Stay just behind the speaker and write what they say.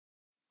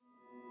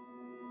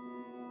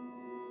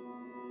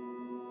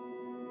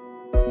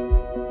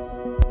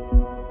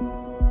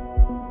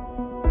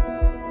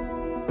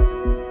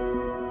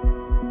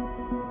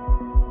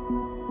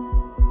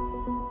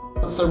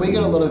So we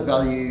get a lot of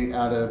value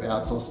out of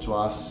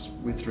Outsource2Us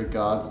with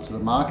regards to the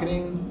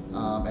marketing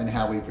and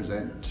how we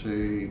present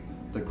to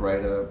the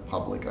greater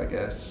public, I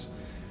guess.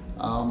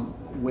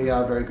 We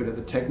are very good at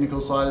the technical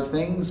side of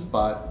things,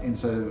 but in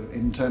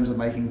terms of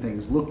making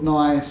things look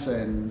nice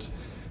and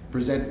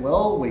present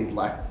well, we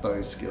lack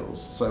those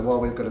skills. So while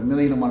we've got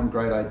 1,000,001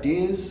 great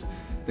ideas,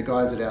 the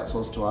guys at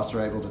Outsource2Us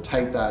are able to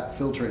take that,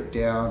 filter it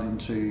down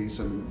into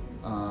some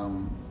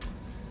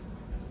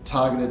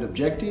targeted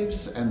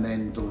objectives, and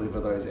then deliver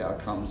those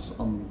outcomes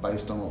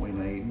based on what we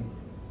need.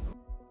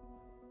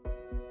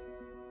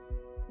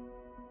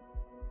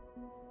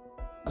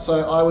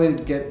 So I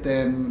would get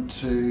them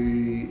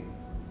to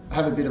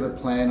have a bit of a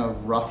plan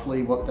of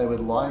roughly what they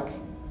would like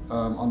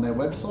on their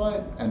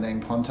website, and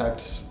then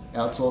contact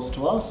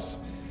Outsource2Us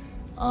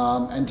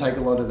and take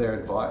a lot of their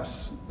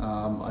advice.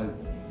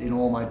 In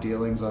all my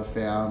dealings, I've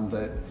found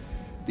that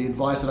the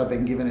advice that I've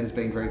been given has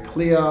been very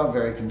clear,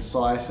 very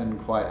concise and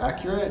quite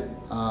accurate,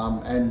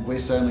 and we're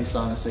certainly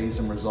starting to see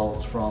some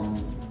results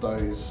from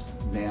those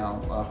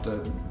now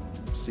after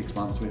 6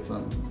 months with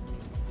them.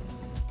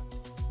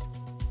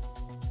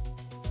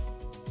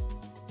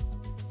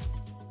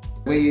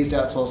 We used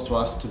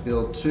Outsource2Us to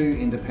build 2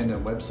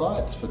 independent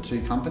websites for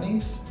 2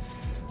 companies.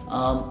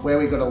 Where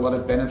we got a lot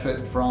of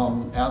benefit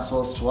from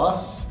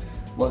Outsource2Us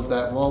was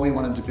that while we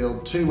wanted to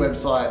build 2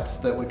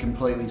 websites that were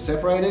completely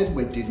separated,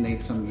 we did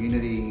need some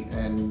unity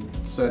and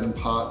certain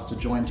parts to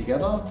join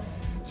together.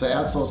 So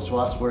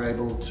Outsource2Us were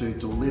able to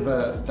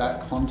deliver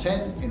that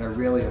content in a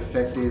really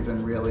effective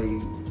and really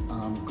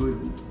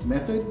good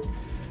method.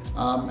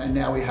 And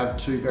now we have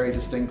 2 very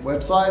distinct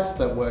websites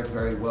that work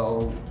very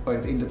well,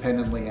 both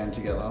independently and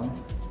together.